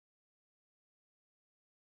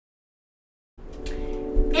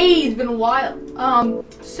Hey, it's been a while. Oh,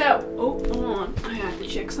 hold on. I have to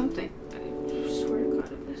check something. I swear to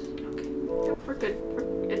God, if this is okay. Yep, we're good.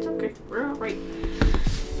 It's okay. We're alright.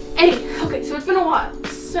 Okay, so it's been a while.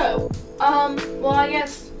 So, well, I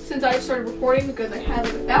guess since I started recording because I had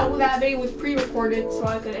that video was pre-recorded, so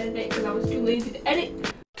I could edit it because I was too lazy to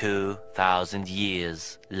edit. 2,000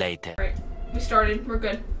 years later. Right, we started. We're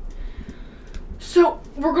good. So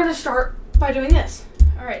we're gonna start by doing this.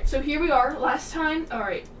 Alright, so here we are. Last time,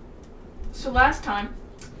 alright. So last time,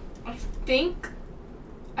 I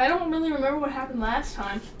don't really remember what happened last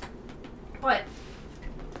time, but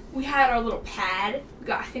we had our little pad.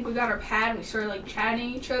 I think we got our pad and we started like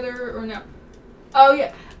chatting each other, or no. Oh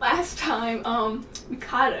yeah, last time,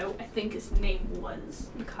 Mikado, I think his name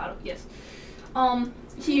was Mikado, yes.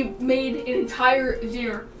 He made an entire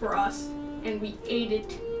dinner for us and we ate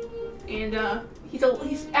it, and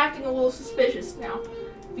he's acting a little suspicious now.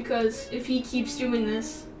 Because if he keeps doing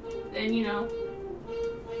this, then, you know,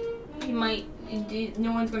 he might,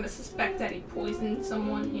 no one's going to suspect that he poisoned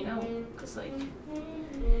someone, you know, because, like,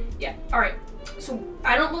 yeah, alright, so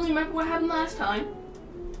I don't really remember what happened last time,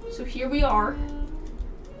 so here we are,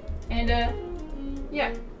 and,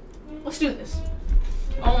 yeah, let's do this.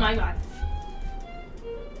 Oh my God.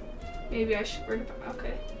 Maybe I should,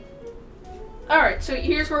 okay. Alright, so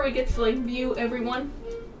here's where we get to, like, view everyone.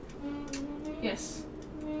 Yes.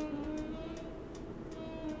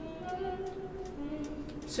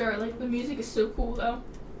 Sorry, like, the music is so cool, though.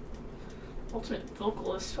 Ultimate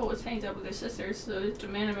vocalist always hangs out with her sisters, so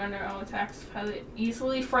demand about their own attacks, highly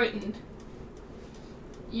easily frightened.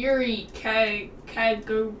 Yuri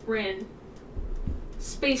Kagobrin.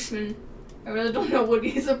 Spaceman. I really don't know what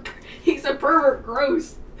he's a pervert,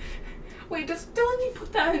 gross. Wait, doesn't he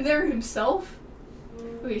put that in there himself?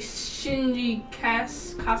 Wait, Shinji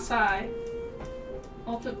Kasai.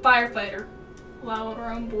 Ultimate firefighter. Allow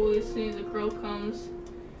our own boys as soon as a girl comes.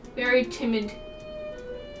 Very timid.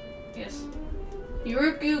 Yes.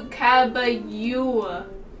 Yuruku Kabayua.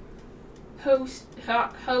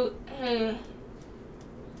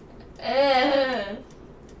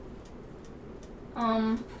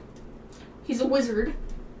 He's a wizard.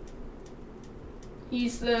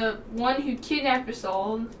 He's the one who kidnapped us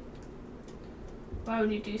all. Why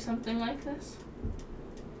would you do something like this?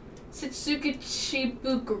 Setsuka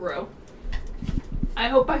Chibukuro. I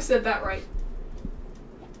hope I said that right.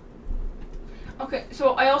 Okay,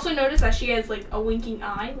 so I also noticed that she has like a winking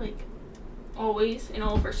eye, like always in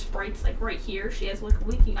all of her sprites, like right here. She has like a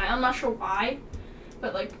winking eye. I'm not sure why,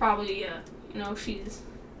 but like probably, you know, she's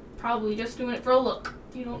probably just doing it for a look.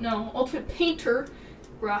 You don't know. Ultimate painter,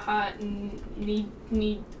 Raha Nijui,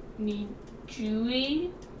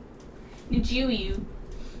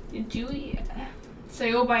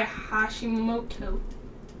 Syobai Hashimoto.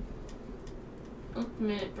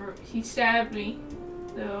 Ultimate, he stabbed me,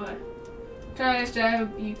 so trying to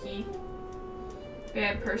stab Yuki.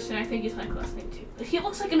 Bad person. I think he's my classmate too. He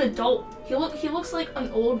looks like an adult. He looks like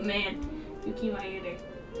an old man. Yuki Maede.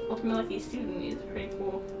 Ultimate lucky student is pretty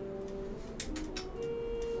cool.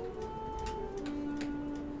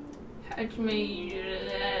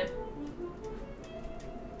 Hajime.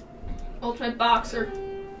 Ultimate boxer.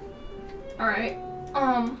 Alright.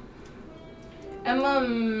 Emma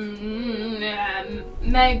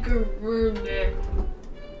Magarube.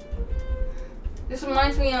 This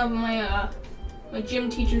reminds me of my my gym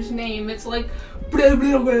teacher's name. It's like blah,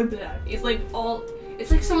 blah, blah, blah. It's like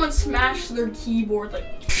someone smashed their keyboard like,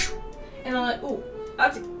 and I'm like, oh,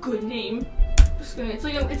 that's a good name. Just gonna, it's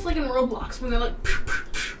like in Roblox when they're like,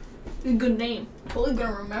 it's a good name. Totally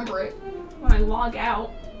gonna remember it when I log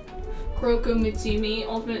out. Kuroko Mitsumi,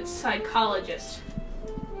 ultimate psychologist.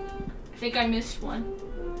 I think I missed one.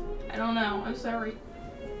 I don't know. I'm sorry.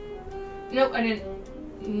 Nope, I didn't.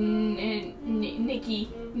 Nikki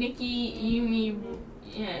Yumi,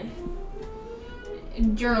 yeah.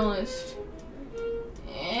 Journalist.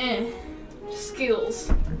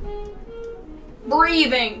 Skills.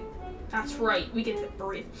 Breathing. That's right. We get to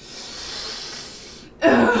breathe.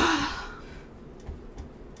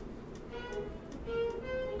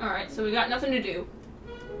 Alright, so we got nothing to do.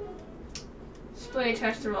 Display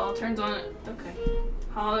attached to all. Turns on it. Okay.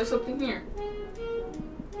 Oh, there's something here.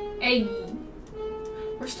 Hey.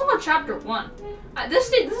 We're still on chapter 1.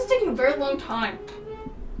 This is taking a very long time.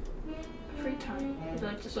 Free time. I'd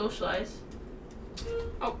like to socialize.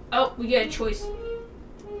 Oh, we get a choice.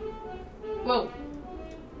 Whoa.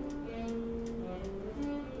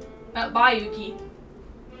 Bye, Yuki.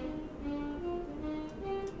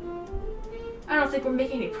 I don't think we're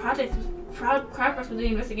making any progress with the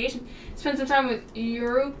investigation. Spend some time with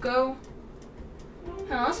Yuruko.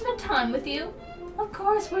 I'll spend time with you. Of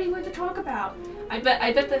course, what do you want to talk about? I bet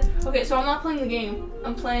that, okay, so I'm not playing the game,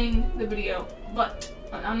 I'm playing the video, but,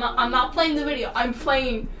 I'm not playing the video, I'm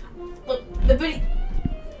playing, look, the video,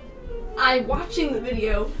 I'm watching the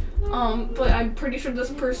video, but I'm pretty sure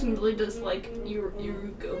this person really does like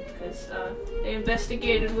Yuruko, because, they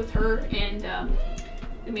investigated with her, and,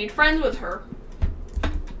 they made friends with her.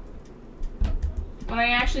 When I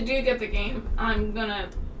actually do get the game, I'm gonna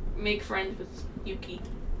make friends with Yuki.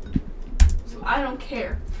 So I don't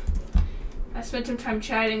care. I spent some time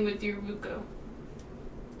chatting with Yuruko.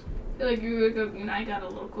 I feel like Yuruko and I got a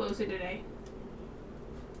little closer today.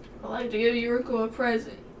 I'd like to give Yuruko a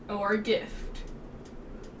present or a gift.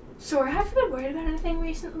 So have you been worried about anything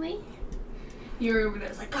recently? Yuruko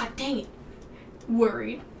was like, God dang it.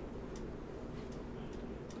 Worried.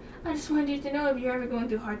 I just wanted you to know if you're ever going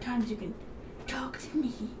through hard times, you can talk to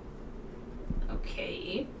me.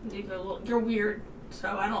 Okay. You're weird,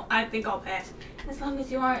 so I think I'll pass. As long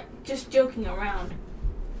as you aren't just joking around.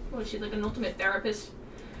 What, is she like an ultimate therapist?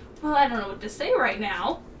 Well, I don't know what to say right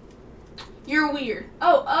now. You're weird.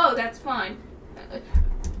 Oh, that's fine.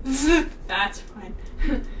 That's fine.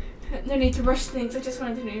 No need to rush things. I just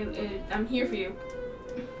wanted to know I'm here for you.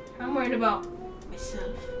 I'm worried about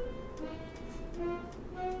myself.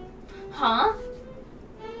 Huh?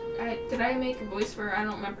 Did I make a voice for her? I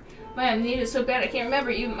don't remember. My amnesia is so bad I can't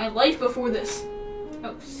remember even my life before this.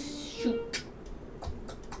 Oh, shoot.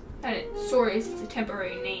 Sorry, it's a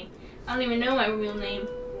temporary name. I don't even know my real name.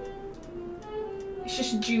 It's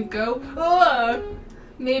just Junko.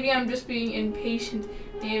 Maybe I'm just being impatient.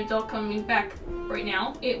 Maybe it's all coming back right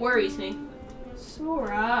now. It worries me.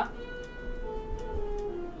 Sora.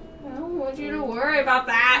 I don't want you to worry about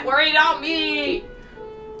that. Worry about me.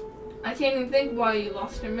 I can't even think why you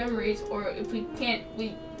lost your memories, or if we can't,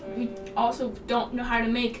 we also don't know how to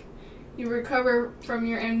make you recover from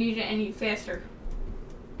your amnesia any faster.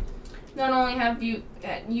 Not only have you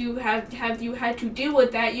had to deal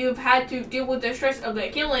with that, you've had to deal with the stress of the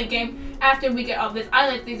killing game. After we get off this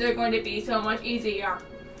island, things are going to be so much easier.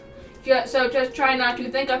 So just try not to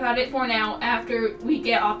think about it for now. After we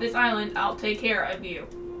get off this island, I'll take care of you.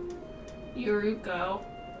 Yuruko.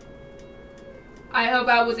 I hope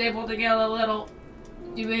I was able to get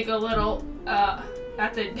make a little,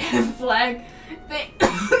 that's a death flag.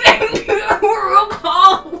 Roll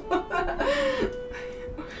call!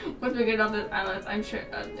 Once we get off this island, I'm sure,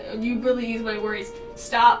 you really ease my worries.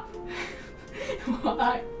 Stop.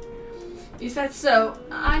 Why? You said so.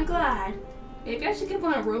 I'm glad. Maybe I should give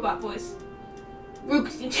one a robot voice.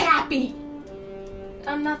 Rook's happy!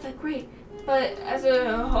 I'm not that great, but as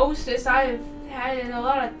a hostess, I've had a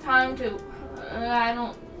lot of time to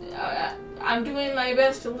I'm doing my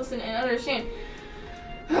best to listen and understand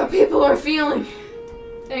how people are feeling.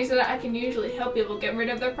 Thanks to that, I can usually help people get rid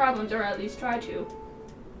of their problems, or at least try to.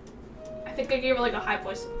 I think I gave her like a high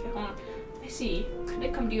voice. Okay, hold on. I see. Could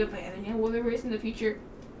it come to you if I have any worries in the future?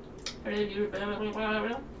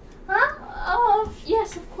 Huh? Oh,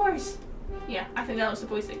 yes, of course. Yeah, I think that was the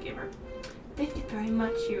voice I gave her. Thank you very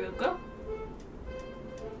much, Yuruko.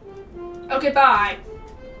 Okay, bye.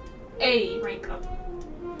 A rank up.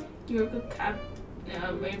 Yuruko have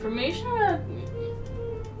information.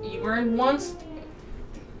 You earned once.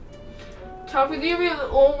 Talk with you a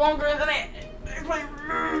little longer than I.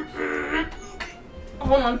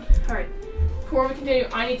 Hold on. Alright. Before we continue,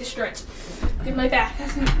 I need to stretch. Because my back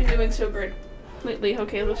hasn't been doing so good lately.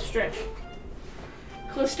 Okay, let's stretch.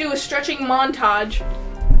 Let's do a stretching montage.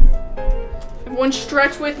 Everyone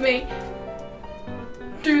stretch with me.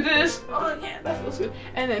 Do this. Oh yeah, that feels good.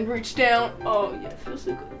 And then reach down. Oh yeah, it feels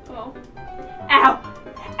so good. Oh. Ow!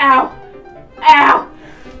 Ow! Ow!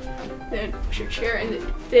 Then push your chair and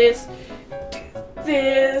then this. Do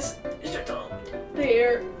this. Stretch all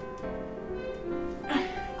there.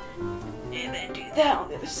 And then do that on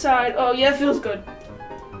the other side. Oh yeah, it feels good.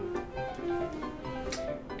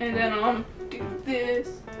 And then do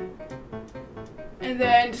this. And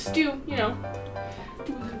then just do, you know,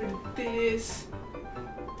 do a little bit of this.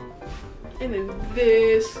 And then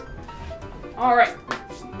this. Alright.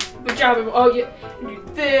 Good job. Oh yeah. And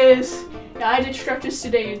do this. Yeah, I did stretches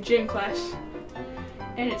today in gym class.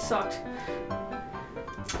 And it sucked.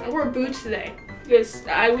 I wore boots today because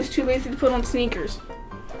I was too lazy to put on sneakers.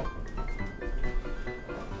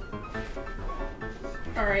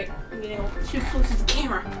 Alright, I'm getting too close to the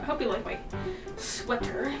camera. I hope you like my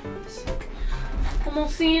sweater. It's like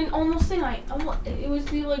almost thing it was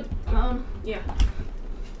be like, yeah.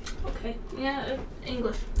 Okay, yeah,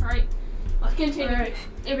 English. Alright, let's continue. Alright,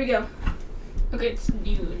 here we go. Okay, it's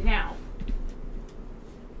you now.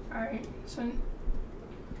 Alright, so do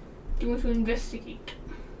you want to investigate?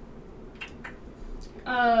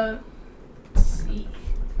 Let's see.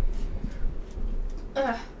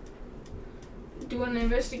 Do you want to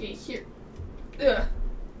investigate here?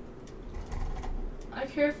 I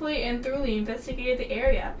carefully and thoroughly investigated the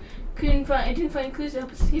area. I didn't find clues to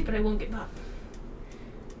help us escape, but I won't give up.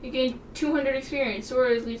 You gain 200 experience, or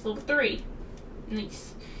at least level 3.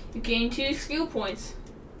 Nice. You gain 2 skill points.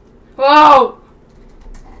 Whoa!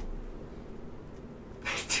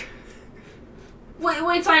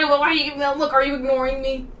 wait, Simon, why are you giving that look? Are you ignoring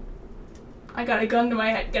me? I got a gun to my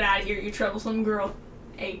head. Get out of here, you troublesome girl.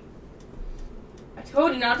 Hey. I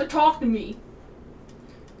told you not to talk to me.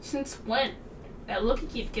 Since when? That look you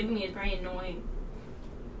keep giving me is very annoying.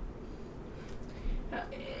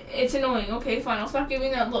 It's annoying. Okay, fine. I'll stop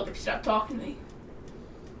giving that look if you stop talking to me.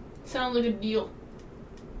 Sounds like a deal.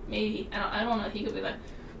 Maybe. I don't know. He could be like,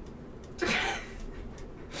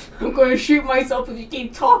 I'm going to shoot myself if you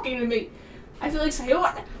keep talking to me. I feel like saying,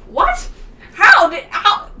 what? How?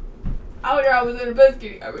 After I was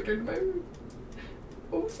investigating, I returned to my room.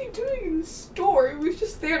 What was he doing in the store? He was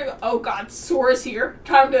just there to go, oh god, Sora's here.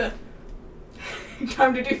 Time to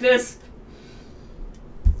do this.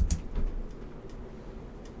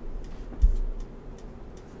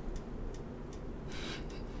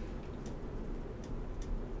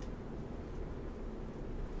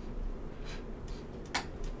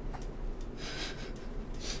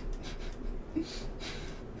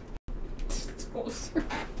 It's closer.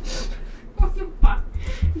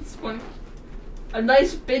 It's funny. A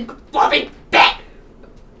nice big floppy bat!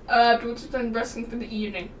 Afterwards, it's been resting for the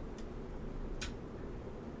evening.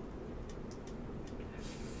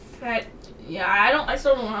 I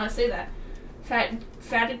still don't know how to say that.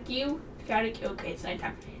 Fatigue? Okay, it's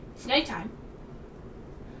nighttime. It's nighttime.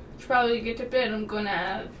 Should probably get to bed. I'm gonna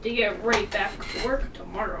have to get right back to work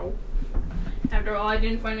tomorrow. After all, I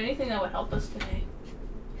didn't find anything that would help us today.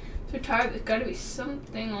 So tired, there's gotta be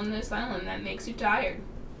something on this island that makes you tired.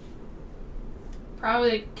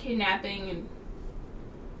 Probably kidnapping and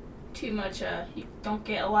too much, you don't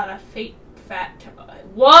get a lot of fat.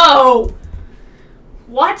 Whoa!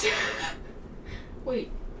 What?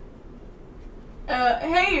 Wait.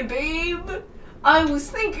 Hey, babe. I was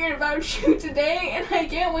thinking about you today, and I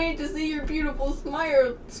can't wait to see your beautiful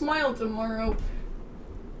smile tomorrow.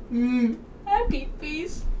 Happy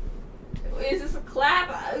face. Is this a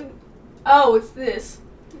clap? Oh, it's this.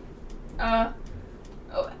 Oh,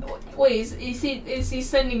 wait, is he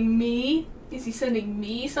sending me? Is he sending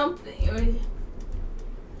me something?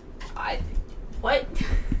 What?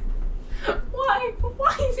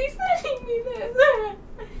 Why is he sending me this?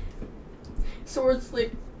 So it's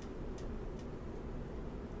like,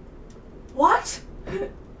 what?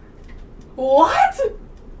 What?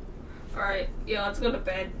 Alright, yeah, let's go to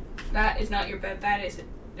bed. That is not your bed, that is it.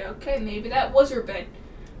 Okay, maybe that was your bed.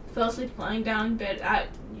 Fell asleep lying down in bed.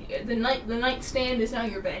 The nightstand is now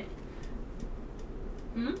your bed.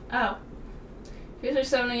 Oh. Here's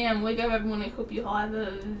 7 a.m. Wake up, everyone. I hope you all have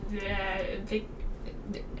a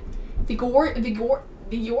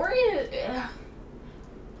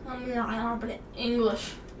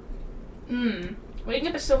English. Waking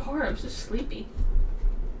up is so hard. I'm so sleepy.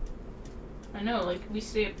 I know, like, we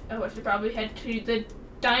stay up. Oh, I should probably head to the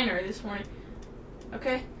diner this morning.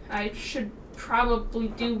 Okay, I should probably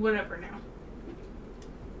do whatever now.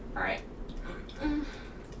 Alright.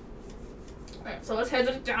 Alright, so let's head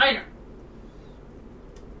to the diner.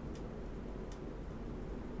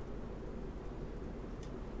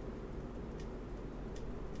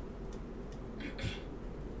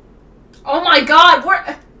 Oh my god,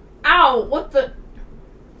 where? Ow, what the?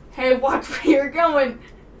 Hey, watch where you're going.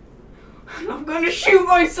 I'm gonna shoot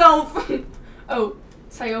myself. Oh,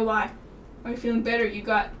 Syobai. Are you feeling better? You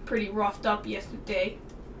got pretty roughed up yesterday.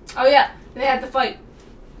 Oh yeah, they had to fight.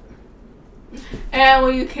 And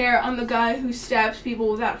what do you care? I'm the guy who stabs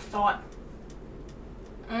people without a thought.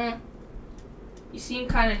 You seem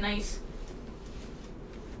kind of nice.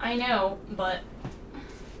 I know, but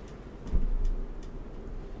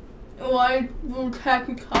why will attack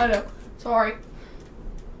Mikado? Sorry.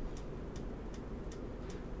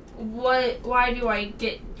 Why do I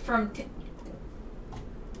get from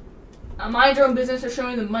mind your own business or show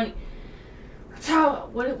me the money? That's how,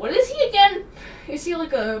 what is he again? Is he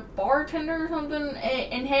like a bartender or something?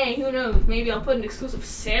 And hey, who knows? Maybe I'll put an exclusive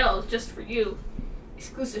sale just for you.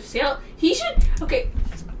 Exclusive sale? He should, okay,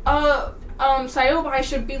 Syobai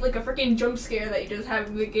should be like a freaking jump scare that you just have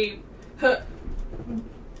in the game. Huh.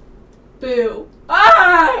 Boo.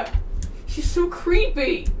 Ah! She's so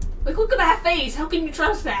creepy. Like, look at that face. How can you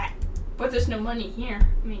trust that? But there's no money here.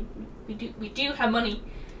 I mean, we do have money.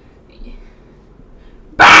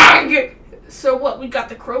 Bang! So what? We got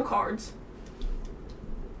the crow cards.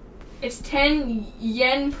 It's 10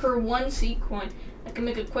 yen per 1 seed coin. I can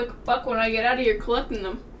make a quick buck when I get out of here collecting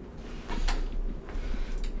them.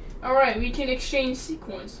 Alright, we can exchange seed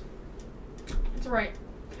coins. That's right.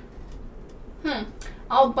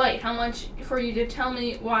 I'll bite. How much for you to tell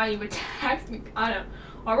me why you attacked me? I don't.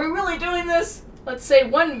 Are we really doing this? Let's say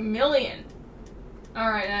 1 million.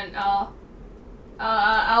 Alright then,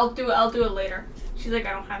 I'll do it later. She's like,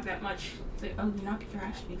 I don't have that much. It's like, oh, you're not your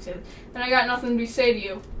ass being said. Then I got nothing to say to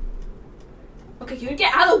you. Okay, can you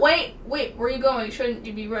get out of the way? Wait, where are you going? Shouldn't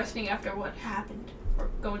you be resting after what happened? Or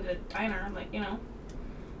going to the diner? I'm like, you know.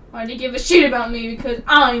 Why do you give a shit about me? Because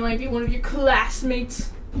I might be one of your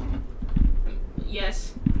classmates.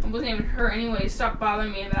 Yes. I wasn't even hurt anyway. Stop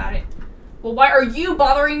bothering me about it. Well, why are you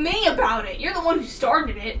bothering me about it? You're the one who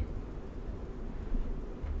started it.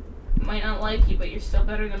 Might not like you, but you're still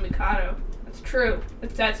better than Mikado. That's true.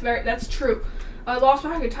 That's true. I lost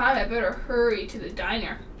track of time. I better hurry to the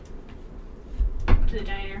diner. To the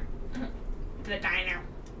diner. To the diner.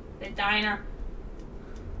 The diner.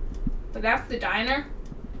 But that's the diner.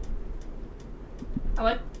 I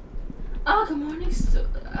like. Oh, good morning,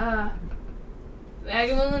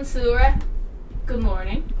 Agamemnon and Sura. Good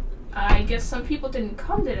morning. I guess some people didn't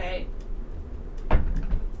come today.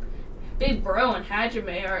 Big Bro and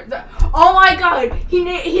Hajime are the— oh my god!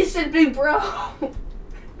 He said Big Bro!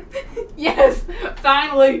 Yes!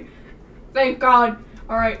 Finally! Thank god.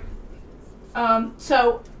 Alright.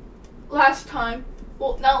 So, last time,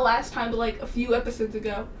 well, not last time, but like a few episodes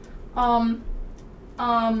ago,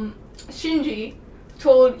 Shinji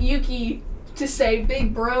told Yuki to say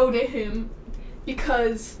Big Bro to him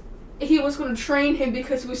because he was going to train him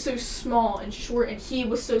because he was so small and short, and he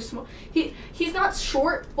was so small. He's not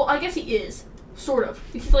short. Well, I guess he is, sort of.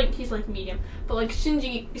 He's like medium, but like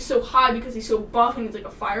Shinji is so high because he's so buff and he's like a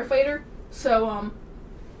firefighter. So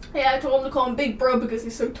yeah, I told him to call him Big Bro because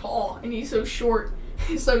he's so tall and he's so short.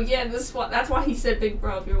 So yeah, that's why he said Big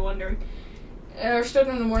Bro, if you're wondering. We're still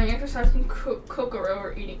doing the morning exercise, and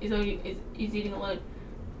Kokoro is eating alone.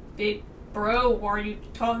 Big Bro, why are you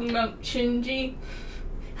talking about Shinji?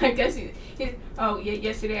 I guess he's oh yeah,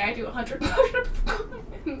 yesterday I do 100 push-ups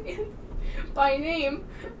by name.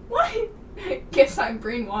 What? I guess I'm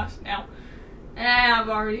brainwashed now. I've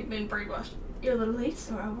already been brainwashed. You're a little late,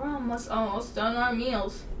 Sora. We're almost done our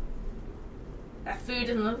meals. That food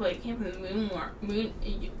doesn't look like it came from the moon.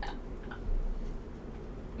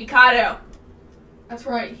 Mikado. That's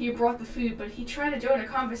right, he brought the food, but he tried to join a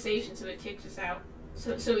conversation, so it kicked us out.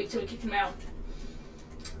 So we kicked him out.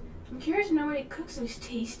 I'm curious to know where he cooks those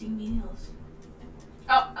tasty meals.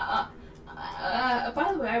 Oh,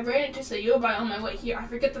 by the way, I ran into Syobai on my way here. I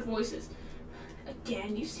forget the voices.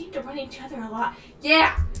 Again, you seem to run each other a lot.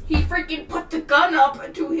 Yeah, he freaking put the gun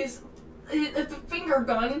up to his the finger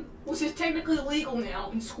gun, which is technically illegal now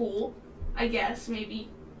in school. I guess, maybe.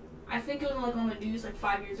 I think it was like on the news like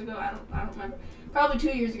 5 years ago. I don't remember. Probably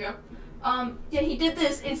 2 years ago. Yeah, he did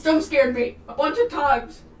this. It jump scared me a bunch of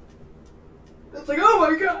times. It's like, oh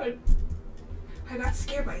my god. I got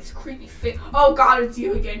scared by his creepy face. Oh god, it's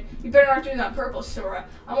you again. You better not do that on purpose, Sora.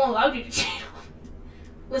 I won't allow you to cheat.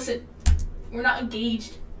 Listen, we're not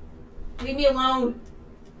engaged. Leave me alone.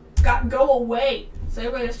 Go away.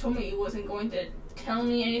 Syobai just told me he wasn't going to tell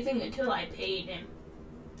me anything until I paid him.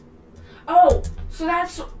 Oh, so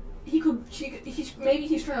that's maybe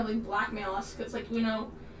he's trying to like blackmail us because like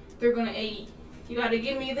they're gonna you gotta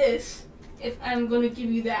give me this if I'm gonna give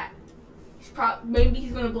you that. Maybe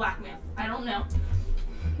he's gonna blackmail. I don't know.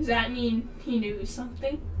 Does that mean he knew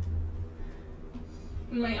something?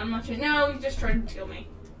 I'm not sure. No, he's just trying to kill me.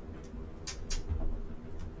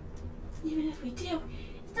 Even if we do,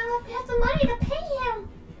 it's not like we have the money to pay him.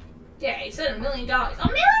 Yeah, he said $1 million. $1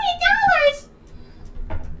 million!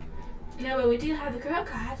 No, but we do have the girl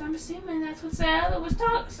cards. I'm assuming that's what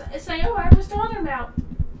Syobai was talking about.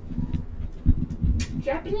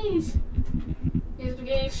 Japanese. Is we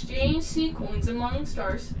can exchange seed coins amongst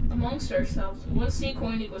ourselves. 1 seed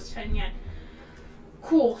coin equals 10 yen.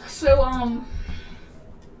 Cool. So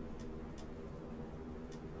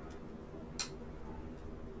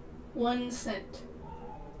 1 cent.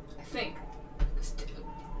 I think.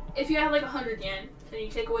 If you have like 100 yen, then you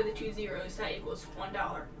take away the 2 zeros, that equals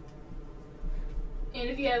 $1. And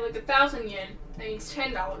if you have like 1,000 yen, that means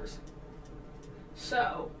 $10.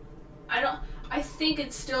 So I think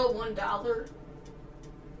it's still $1.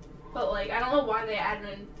 But like, I don't know why they added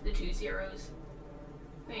in the 2 zeros.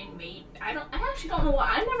 I actually don't know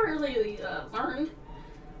why. I never really learned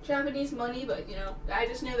Japanese money, but I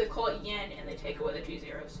just know they call it yen and they take away the 2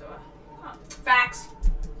 zeros. So, facts.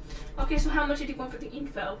 Okay, so how much did you want for the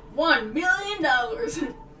info? $1 million.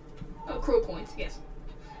 Oh, crow coins, yes.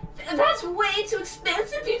 That's way too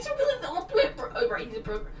expensive. He's really the ultimate oh, right, he's a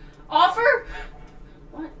broker. Offer?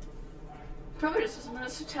 What? Probably just doesn't want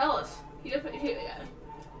us to tell us. Yeah.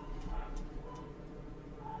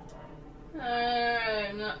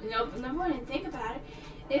 No more than think about it.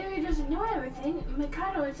 If he doesn't know everything,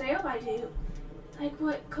 Mikado and Syobai do. Like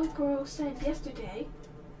what Kokoro said yesterday.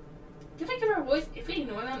 Did I give her a voice? If we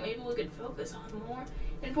ignore them, maybe we could focus on more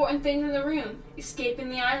important things in the room. Escaping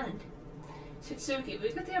the island. Satsuki, we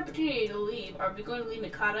got the opportunity to leave. Are we going to leave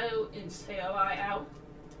Mikado and Syobai out?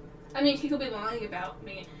 I mean, he could be lying about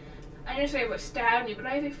me. I know Syobai stabbed me, but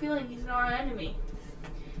I have a feeling he's not our enemy.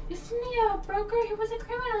 Isn't he a broker? He was a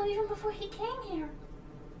criminal even before he came here.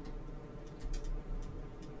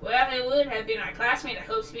 Well, they would have been our classmate at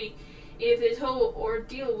Hope Speak if this whole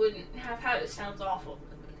ordeal wouldn't have happened. It sounds awful.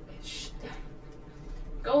 Shh.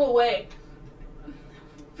 Go away.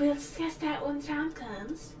 We'll discuss that when the time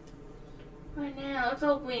comes. Right now, let's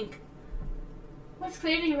all wink. What's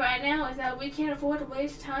clear to me right now is that we can't afford to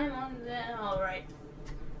waste time on the... Alright.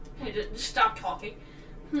 Hey, just stop talking.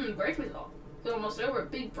 Break was almost over,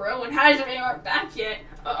 big bro, and how does they aren't back yet?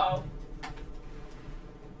 Uh-oh.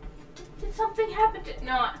 Did something happen to...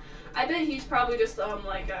 No, I bet he's probably just,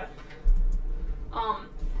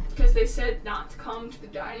 because they said not to come to the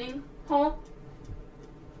dining hall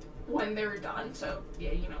when they were done, so,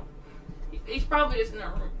 yeah, you know. He's probably just in their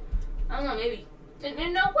room. I don't know, maybe.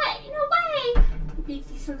 No way! He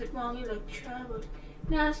sees something wrong, you look troubled.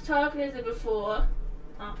 Not as talking as before.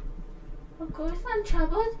 Huh? Of course I'm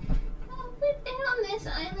troubled. We've been on this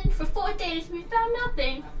island for 4 days, we found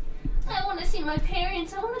nothing. I want to see my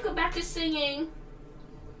parents, I want to go back to singing.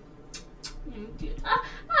 I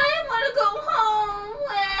want to go home!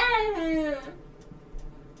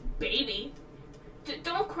 Baby.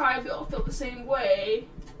 Don't cry, we all feel the same way.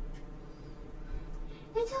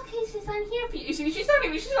 It's okay, sis, I'm here for you. She's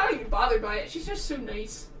not even bothered by it. She's just so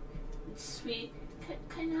nice and sweet.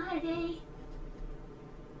 Kanade.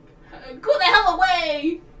 Go the hell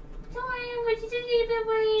away! Don't worry, I'm just a bit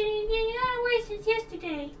worried. You're not away since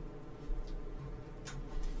yesterday.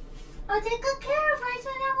 I'll take good care of her so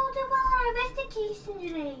that we'll do well on our investigation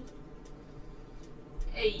today.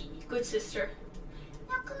 Hey, good sister.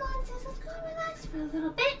 Now come on, sis, let's go and relax for a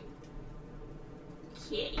little bit.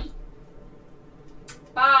 Okay.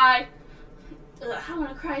 Bye. I want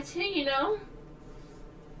to cry too, you know.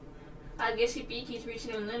 I guess Hibiki's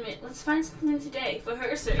reaching a limit. Let's find something today for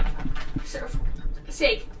her sake.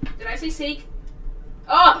 Sake. Did I say sake?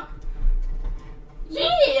 Oh!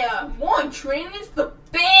 Yeah! One training is the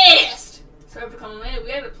best! Sorry for coming late.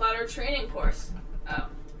 We had to plot our training course. Oh.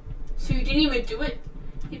 So you didn't even do it?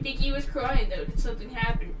 Hibiki was crying though. Did something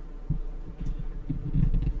happen?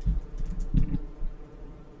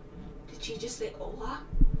 Did she just say hola?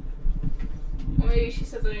 Or maybe she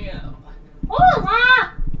said something else.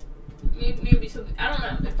 Hola! Maybe something. I don't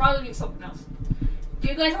know. It probably means something else. Do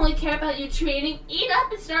you guys only care about your training? Eat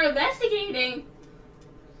up and start investigating.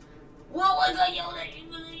 What was I yelled at you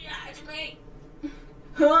when you asked me?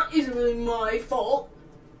 Huh? Isn't really my fault.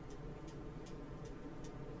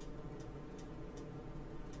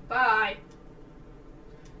 Bye.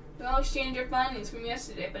 We all exchanged our findings from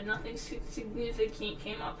yesterday, but nothing significant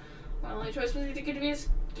came up. My only choice was to get to be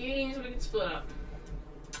skating so we could split up.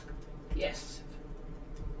 Yes.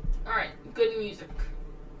 Alright, good music.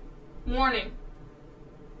 Morning.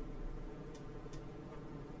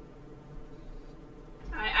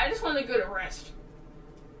 I just want to go to rest.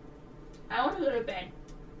 I want to go to bed.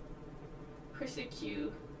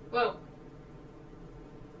 Persecute. Whoa.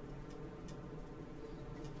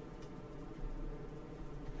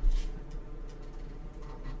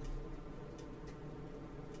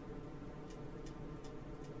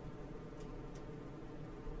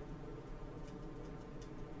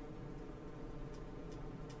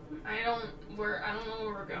 I don't know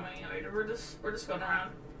where we're going. We're just going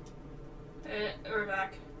around. We're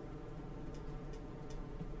back.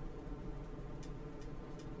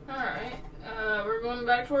 Alright. We're going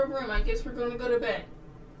back to our room. I guess we're going to go to bed.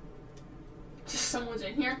 Just someone's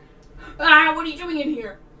in here. Ah, what are you doing in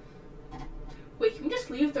here? Wait, can we just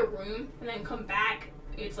leave the room and then come back?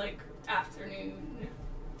 It's like afternoon.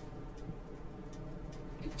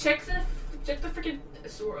 Check the freaking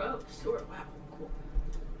store. Oh, store. Wow, cool.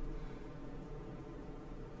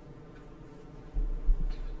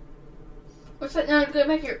 What's that? No, go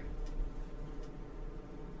back here.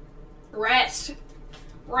 Rest.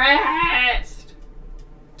 Rest.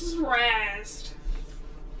 Just rest.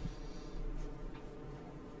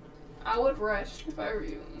 I would rest if I were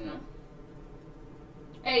you, you know.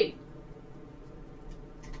 Hey.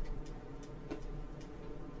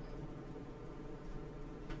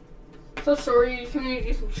 So sorry, you come here to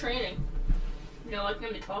do some training. You know, like,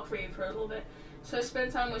 let me talk for you for a little bit. So I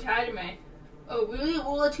spent time with Hajime. Oh, really?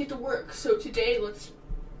 Well, let's get to work. So today, let's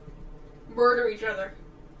murder each other.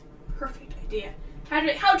 Perfect idea.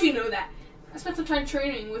 Hajime, how'd you know that? I spent some time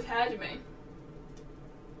training with Hajime.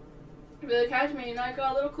 I feel like Hajime and I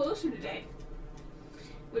got a little closer today.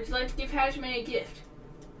 Would you like to give Hajime a gift?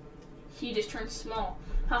 He just turned small.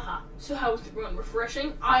 Haha. So how was the run?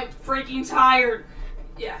 Refreshing? I'm freaking tired.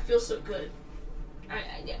 Yeah, it feels so good.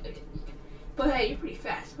 Yeah. But hey, you're pretty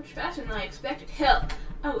fast. Much faster than I expected. Hell,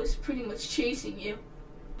 I was pretty much chasing you.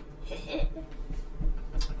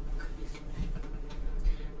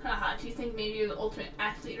 Haha, do you think maybe you're the ultimate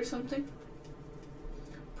athlete or something?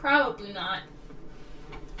 Probably not.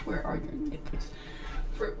 Where are your nipples?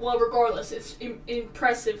 Well, regardless, it's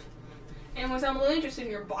impressive. And was I'm a little interested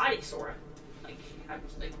in your body, Sora. Like,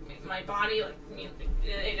 my body, like, I mean,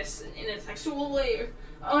 in a sexual way.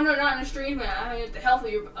 Oh no, not in a strange way. I mean, the health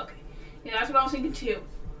of your. Okay, yeah, that's what I was thinking too.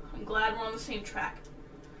 I'm glad we're on the same track.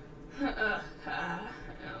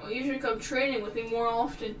 You should come training with me more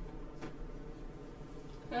often.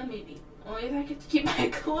 Maybe. Only if I get to keep my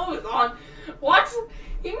clothes on. What?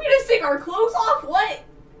 You mean to take our clothes off? What?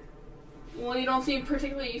 Well, you don't seem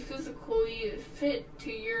particularly physically fit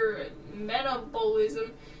to your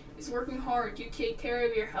metabolism. Is working hard. You take care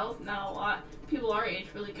of your health? Not a lot. People our age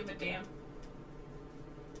really give a damn.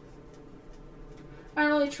 I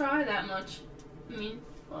don't really try that much. I mean,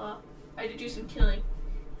 well, I did do some killing.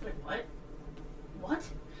 Like, what? What?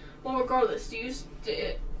 Well, regardless, do you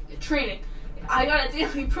training. I got a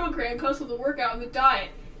daily program, comes with the workout and the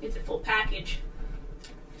diet. It's a full package.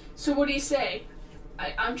 So what do you say?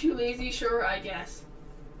 I'm too lazy, sure, I guess.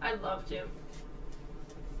 I'd love to.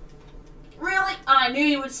 Really? I knew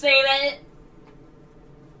you would say that.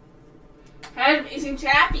 Hajime seems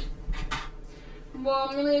happy. Well,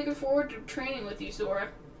 I'm really looking forward to training with you, Sora.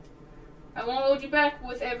 I won't hold you back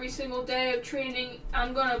with every single day of training.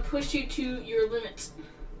 I'm gonna push you to your limits.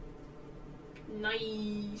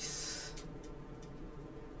 Nice.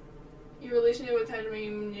 Your relationship with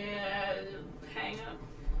Hajime, yeah, hang up.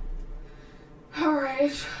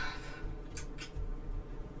 Alright.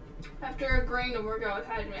 After agreeing to work out with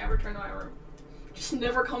Hajime, I returned to my room. Just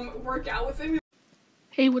never come work out with him.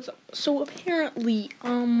 Hey, what's up? So apparently,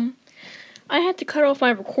 I had to cut off my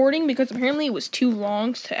recording because apparently it was too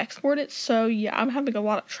long to export it. So yeah, I'm having a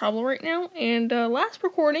lot of trouble right now. And last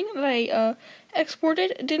recording that I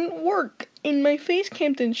exported didn't work. And my face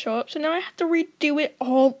cam didn't show up. So now I have to redo it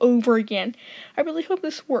all over again. I really hope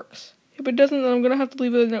this works. If it doesn't, then I'm going to have to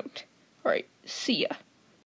leave it a note. Alright, see ya.